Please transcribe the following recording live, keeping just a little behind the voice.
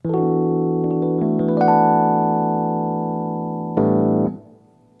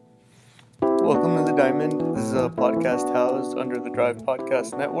Diamond. This is a podcast housed under the Drive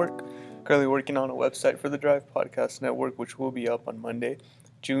Podcast Network. Currently working on a website for the Drive Podcast Network, which will be up on Monday,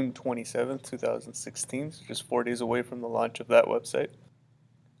 June 27th, 2016, so just 4 days away from the launch of that website.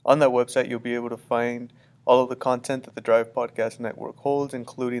 On that website, you'll be able to find all of the content that the Drive Podcast Network holds,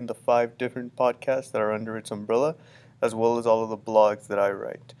 including the 5 different podcasts that are under its umbrella, as well as all of the blogs that I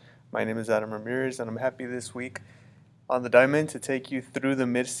write. My name is Adam Ramirez, and I'm happy this week on the Diamond to take you through the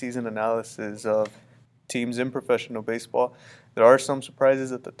mid-season analysis of teams in professional baseball. There are some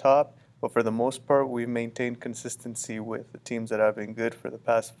surprises at the top, but for the most part, we've maintained consistency with the teams that have been good for the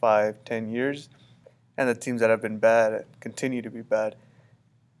past 5-10 years, and the teams that have been bad and continue to be bad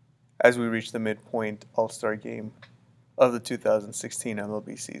as we reach the midpoint All-Star game of the 2016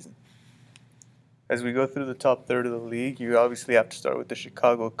 MLB season. As we go through the top third of the league, you obviously have to start with the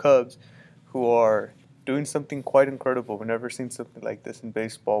Chicago Cubs, who are doing something quite incredible. We've never seen something like this in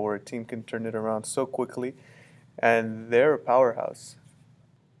baseball where a team can turn it around so quickly, and they're a powerhouse.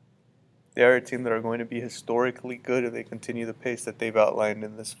 They are a team that are going to be historically good if they continue the pace that they've outlined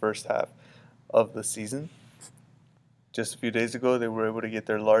in this first half of the season. Just a few days ago, they were able to get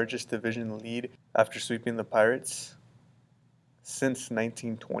their largest division lead after sweeping the Pirates since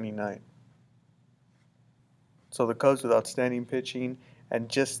 1929. So the Cubs, with outstanding pitching and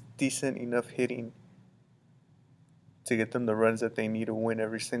just decent enough hitting to get them the runs that they need to win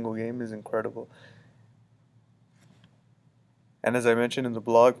every single game, is incredible. And as I mentioned in the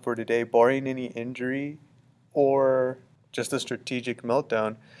blog for today, barring any injury or just a strategic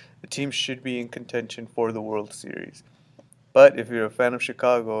meltdown, the team should be in contention for the World Series. But if you're a fan of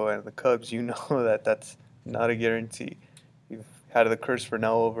Chicago and the Cubs, you know that that's not a guarantee. You've had the curse for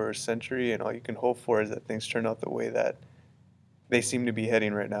now over a century, and all you can hope for is that things turn out the way that they seem to be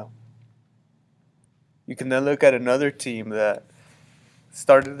heading right now. You can then look at another team that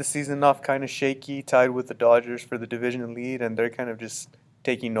started the season off kind of shaky, tied with the Dodgers for the division lead, and they're kind of just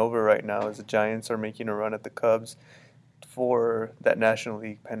taking over right now as the Giants are making a run at the Cubs for that National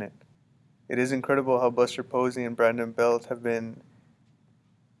League pennant. It is incredible how Buster Posey and Brandon Belt have been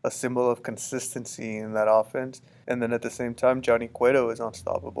a symbol of consistency in that offense, and then at the same time, Johnny Cueto is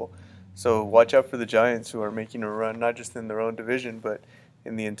unstoppable. So watch out for the Giants, who are making a run not just in their own division, but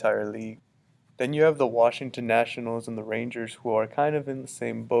in the entire league. Then you have the Washington Nationals and the Rangers, who are kind of in the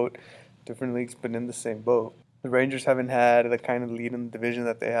same boat, different leagues, but in the same boat. The Rangers haven't had the kind of lead in the division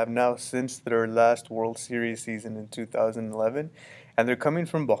that they have now since their last World Series season in 2011, and they're coming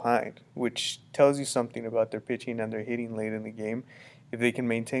from behind, which tells you something about their pitching and their hitting late in the game. If they can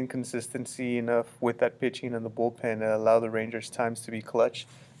maintain consistency enough with that pitching and the bullpen and allow the Rangers times to be clutch,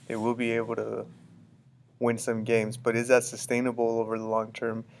 they will be able to win some games. But is that sustainable over the long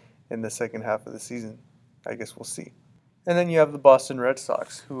term in the second half of the season? I guess we'll see. And then you have the Boston Red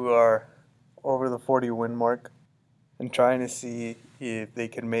Sox, who are over the 40-win mark and trying to see if they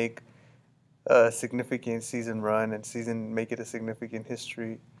can make a significant season run and make it a significant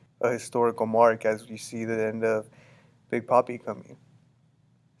historical mark as we see the end of Big Papi coming.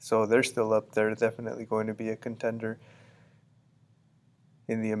 So they're still up there, definitely going to be a contender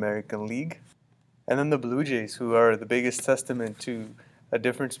in the American League. And then the Blue Jays, who are the biggest testament to a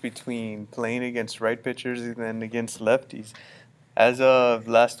difference between playing against right pitchers and against lefties. As of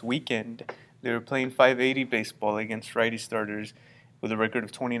last weekend, they were playing .580 baseball against righty starters with a record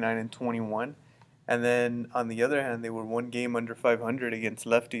of 29-21. And then on the other hand, they were one game under .500 against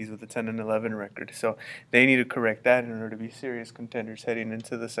lefties with a 10-11 record. So they need to correct that in order to be serious contenders heading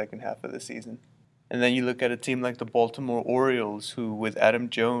into the second half of the season. And then you look at a team like the Baltimore Orioles, who with Adam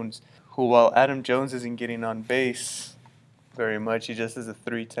Jones, who while Adam Jones isn't getting on base very much, he just has a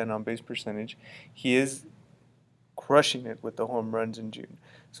 .310 on base percentage, he is crushing it with the home runs in June.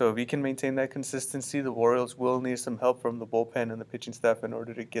 So if he can maintain that consistency, the Orioles will need some help from the bullpen and the pitching staff in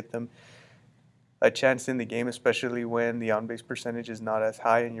order to get them a chance in the game, especially when the on-base percentage is not as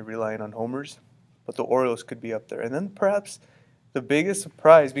high and you're relying on homers. But the Orioles could be up there. And then perhaps the biggest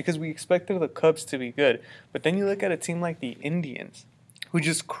surprise, because we expected the Cubs to be good, but then you look at a team like the Indians, who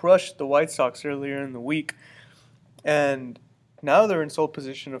just crushed the White Sox earlier in the week, and now they're in sole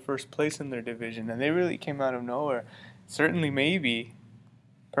position of first place in their division, and they really came out of nowhere. Certainly, maybe,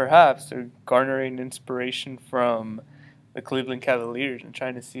 perhaps, they're garnering inspiration from the Cleveland Cavaliers and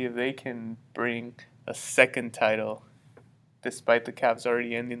trying to see if they can bring a second title. Despite the Cavs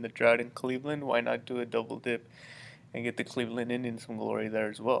already ending the drought in Cleveland, why not do a double dip and get the Cleveland Indians some glory there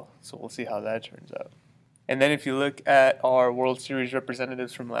as well? So we'll see how that turns out. And then if you look at our World Series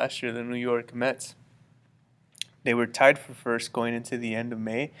representatives from last year, the New York Mets, they were tied for first going into the end of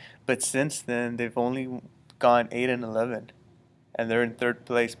May, but since then they've only gone 8-11, and they're in third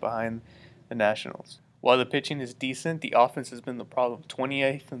place behind the Nationals. While the pitching is decent, the offense has been the problem.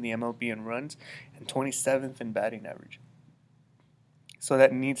 28th in the MLB in runs and 27th in batting average. So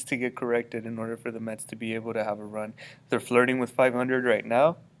that needs to get corrected in order for the Mets to be able to have a run. They're flirting with 500 right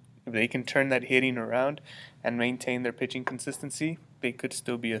now. If they can turn that hitting around and maintain their pitching consistency, they could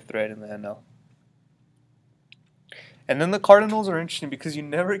still be a threat in the NL. And then the Cardinals are interesting because you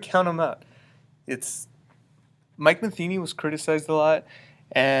never count them out. It's Mike Matheny was criticized a lot,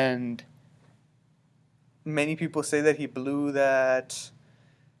 and many people say that he blew that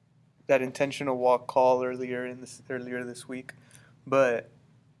intentional walk call earlier this week. But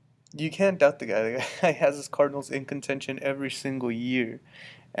you can't doubt the guy. The guy has his Cardinals in contention every single year.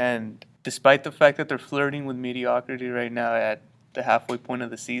 And despite the fact that they're flirting with mediocrity right now at the halfway point of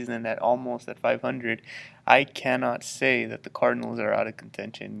the season at almost at 500, I cannot say that the Cardinals are out of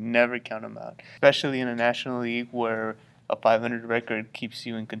contention. Never count them out, especially in a National League where a 500 record keeps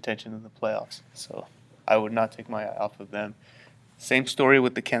you in contention in the playoffs. So I would not take my eye off of them. Same story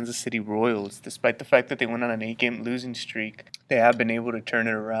with the Kansas City Royals. Despite the fact that they went on an 8-game losing streak, they have been able to turn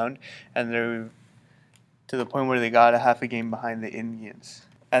it around, and they're to the point where they got a half a game behind the Indians.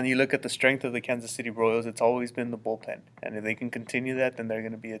 And you look at the strength of the Kansas City Royals, it's always been the bullpen. And if they can continue that, then they're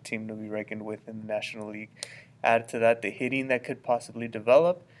going to be a team to be reckoned with in the National League. Add to that the hitting that could possibly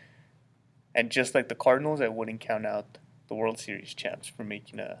develop. And just like the Cardinals, I wouldn't count out the World Series champs for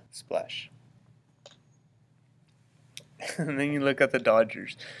making a splash. And then you look at the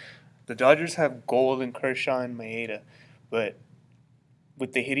Dodgers. The Dodgers have Gold and Kershaw and Maeda, but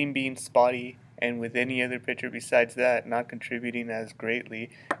with the hitting being spotty and with any other pitcher besides that not contributing as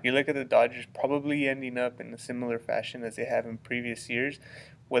greatly, you look at the Dodgers probably ending up in a similar fashion as they have in previous years.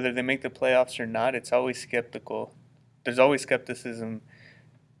 Whether they make the playoffs or not, it's always skeptical. There's always skepticism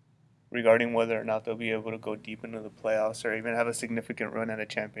regarding whether or not they'll be able to go deep into the playoffs or even have a significant run at a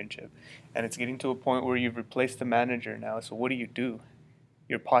championship. And it's getting to a point where you've replaced the manager now, so what do?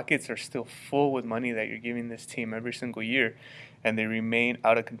 Your pockets are still full with money that you're giving this team every single year, and they remain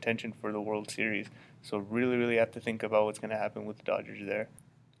out of contention for the World Series. So really, really have to think about what's going to happen with the Dodgers there.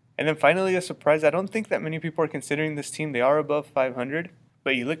 And then finally, a surprise. I don't think that many people are considering this team. They are above 500,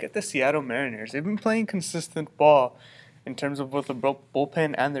 but you look at the Seattle Mariners. They've been playing consistent ball in terms of both the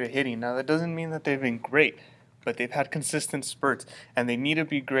bullpen and their hitting. Now, that doesn't mean that they've been great, but they've had consistent spurts, and they need to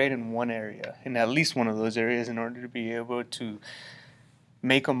be great in one area, in at least one of those areas, in order to be able to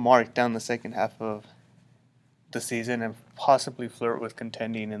make a mark down the second half of the season and possibly flirt with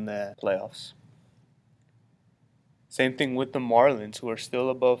contending in the playoffs. Same thing with the Marlins, who are still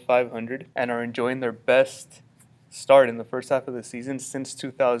above 500 and are enjoying their best start in the first half of the season since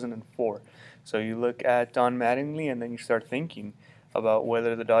 2004. So you look at Don Mattingly and then you start thinking about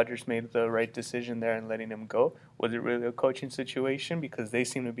whether the Dodgers made the right decision there in letting him go. Was it really a coaching situation? Because they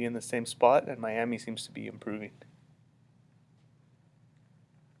seem to be in the same spot and Miami seems to be improving.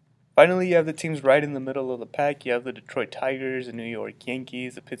 Finally, you have the teams right in the middle of the pack. You have the Detroit Tigers, the New York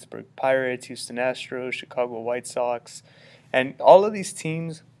Yankees, the Pittsburgh Pirates, Houston Astros, Chicago White Sox. And all of these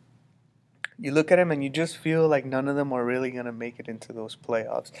teams, you look at them and you just feel like none of them are really going to make it into those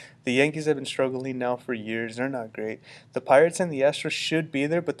playoffs. The Yankees have been struggling now for years. They're not great. The Pirates and the Astros should be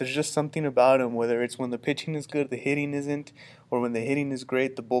there, but there's just something about them, whether it's when the pitching is good, the hitting isn't, or when the hitting is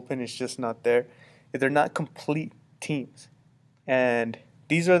great, the bullpen is just not there. They're not complete teams. And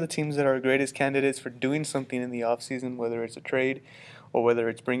these are the teams that are greatest candidates for doing something in the offseason, whether it's a trade or whether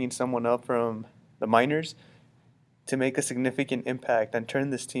it's bringing someone up from the minors to make a significant impact and turn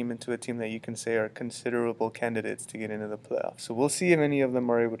this team into a team that you can say are considerable candidates to get into the playoffs. So we'll see if any of them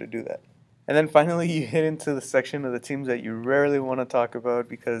are able to do that. And then finally, you hit into the section of the teams that you rarely want to talk about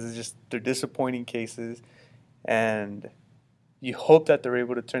because they're disappointing cases, and you hope that they're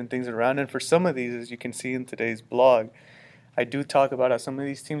able to turn things around. And for some of these, as you can see in today's blog, I do talk about how some of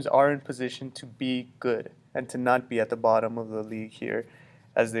these teams are in position to be good and to not be at the bottom of the league here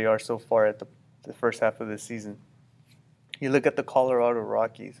as they are so far at the first half of the season. You look at the Colorado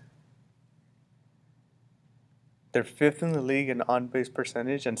Rockies. They're fifth in the league in on-base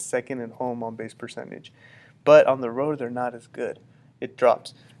percentage and second in home on-base percentage. But on the road, they're not as good. It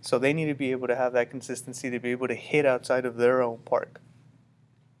drops. So they need to be able to have that consistency to be able to hit outside of their own park.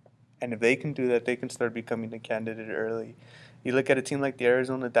 And if they can do that, they can start becoming a candidate early. You look at a team like the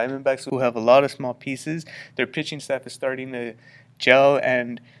Arizona Diamondbacks, who have a lot of small pieces. Their pitching staff is starting to gel,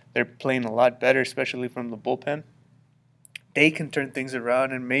 and they're playing a lot better, especially from the bullpen. They can turn things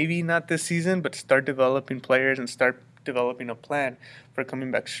around, and maybe not this season, but start developing players and start developing a plan for coming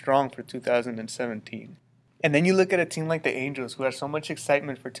back strong for 2017. And then you look at a team like the Angels, who had so much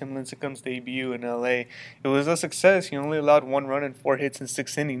excitement for Tim Lincecum's debut in LA. It was a success. He only allowed 1 run and 4 hits in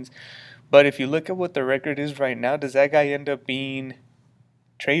 6 innings. But if you look at what the record is right now, does that guy end up being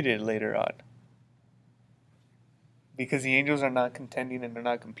traded later on? Because the Angels are not contending and they're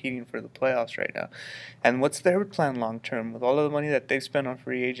not competing for the playoffs right now. And what's their plan long term? With all of the money that they've spent on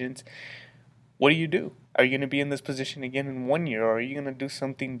free agents, what do you do? Are you going to be in this position again in 1 year? Or are you going to do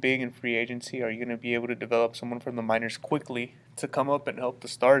something big in free agency? Are you going to be able to develop someone from the minors quickly to come up and help the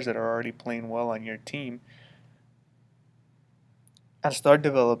stars that are already playing well on your team and start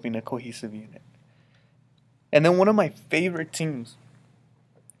developing a cohesive unit? And then one of my favorite teams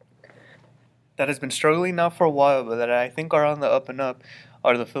that has been struggling now for a while, but that I think are on the up and up,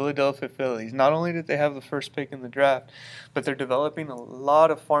 are the Philadelphia Phillies. Not only did they have the first pick in the draft, but they're developing a lot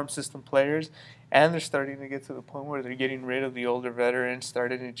of farm system players, and they're starting to get to the point where they're getting rid of the older veterans,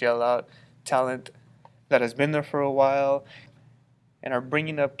 starting to gel out talent that has been there for a while, and are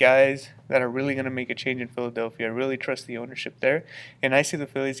bringing up guys that are really going to make a change in Philadelphia. I really trust the ownership there, and I see the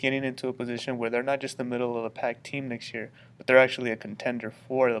Phillies getting into a position where they're not just the middle of the pack team next year, but they're actually a contender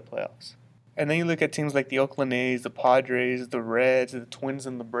for the playoffs. And then you look at teams like the Oakland A's, the Padres, the Reds, the Twins,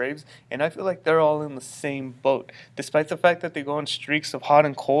 and the Braves, and I feel like they're all in the same boat. Despite the fact that they go on streaks of hot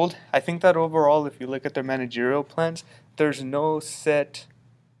and cold, I think that overall, if you look at their managerial plans, there's no set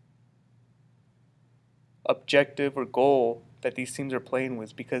objective or goal that these teams are playing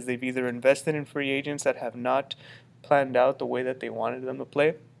with, because they've either invested in free agents that have not planned out the way that they wanted them to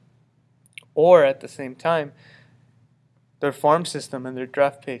play, or at the same time, their farm system and their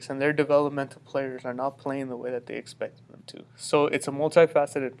draft picks and their developmental players are not playing the way that they expected them to. So it's a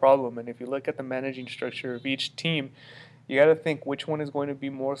multifaceted problem, and if you look at the managing structure of each team, you got to think which one is going to be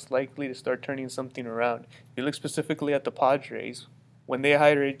most likely to start turning something around. If you look specifically at the Padres, when they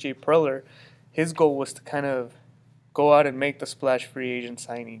hired AJ Preller, his goal was to kind of go out and make the splash free agent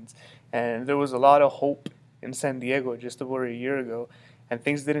signings, and there was a lot of hope in San Diego just over a year ago, and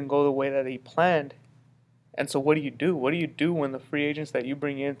things didn't go the way that he planned. And so what do you do? What do you do when the free agents that you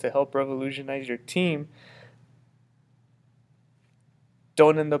bring in to help revolutionize your team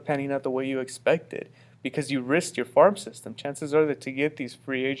don't end up panning out the way you expected? Because you risked your farm system. Chances are that to get these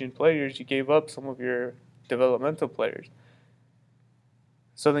free agent players, you gave up some of your developmental players.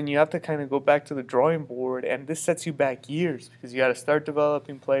 So then you have to kind of go back to the drawing board, and this sets you back years because you got to start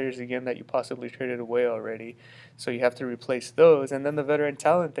developing players again that you possibly traded away already. So you have to replace those, and then the veteran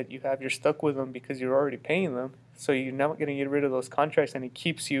talent that you have, you're stuck with them because you're already paying them. So you're not going to get rid of those contracts, and it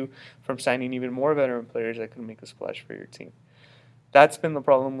keeps you from signing even more veteran players that can make a splash for your team. That's been the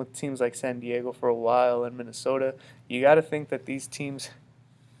problem with teams like San Diego for a while and Minnesota. You got to think that these teams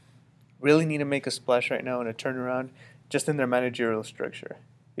really need to make a splash right now and a turnaround just in their managerial structure.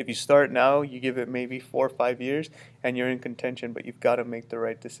 If you start now, you give it maybe 4 or 5 years, and you're in contention, but you've got to make the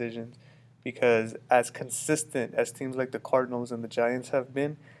right decisions. Because as consistent as teams like the Cardinals and the Giants have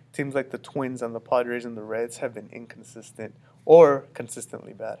been, teams like the Twins and the Padres and the Reds have been inconsistent or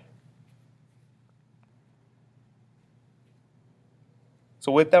consistently bad.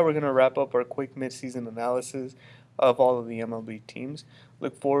 So with that, we're going to wrap up our quick midseason analysis of all of the MLB teams.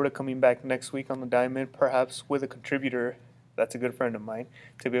 Look forward to coming back next week on the Diamond, perhaps with a contributor that's a good friend of mine,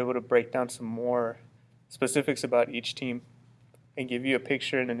 to be able to break down some more specifics about each team and give you a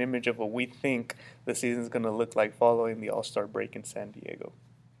picture and an image of what we think the season is going to look like following the All-Star break in San Diego.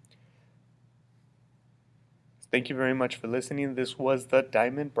 Thank you very much for listening. This was The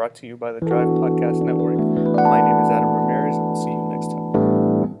Diamond, brought to you by the Drive Podcast Network. My name is Adam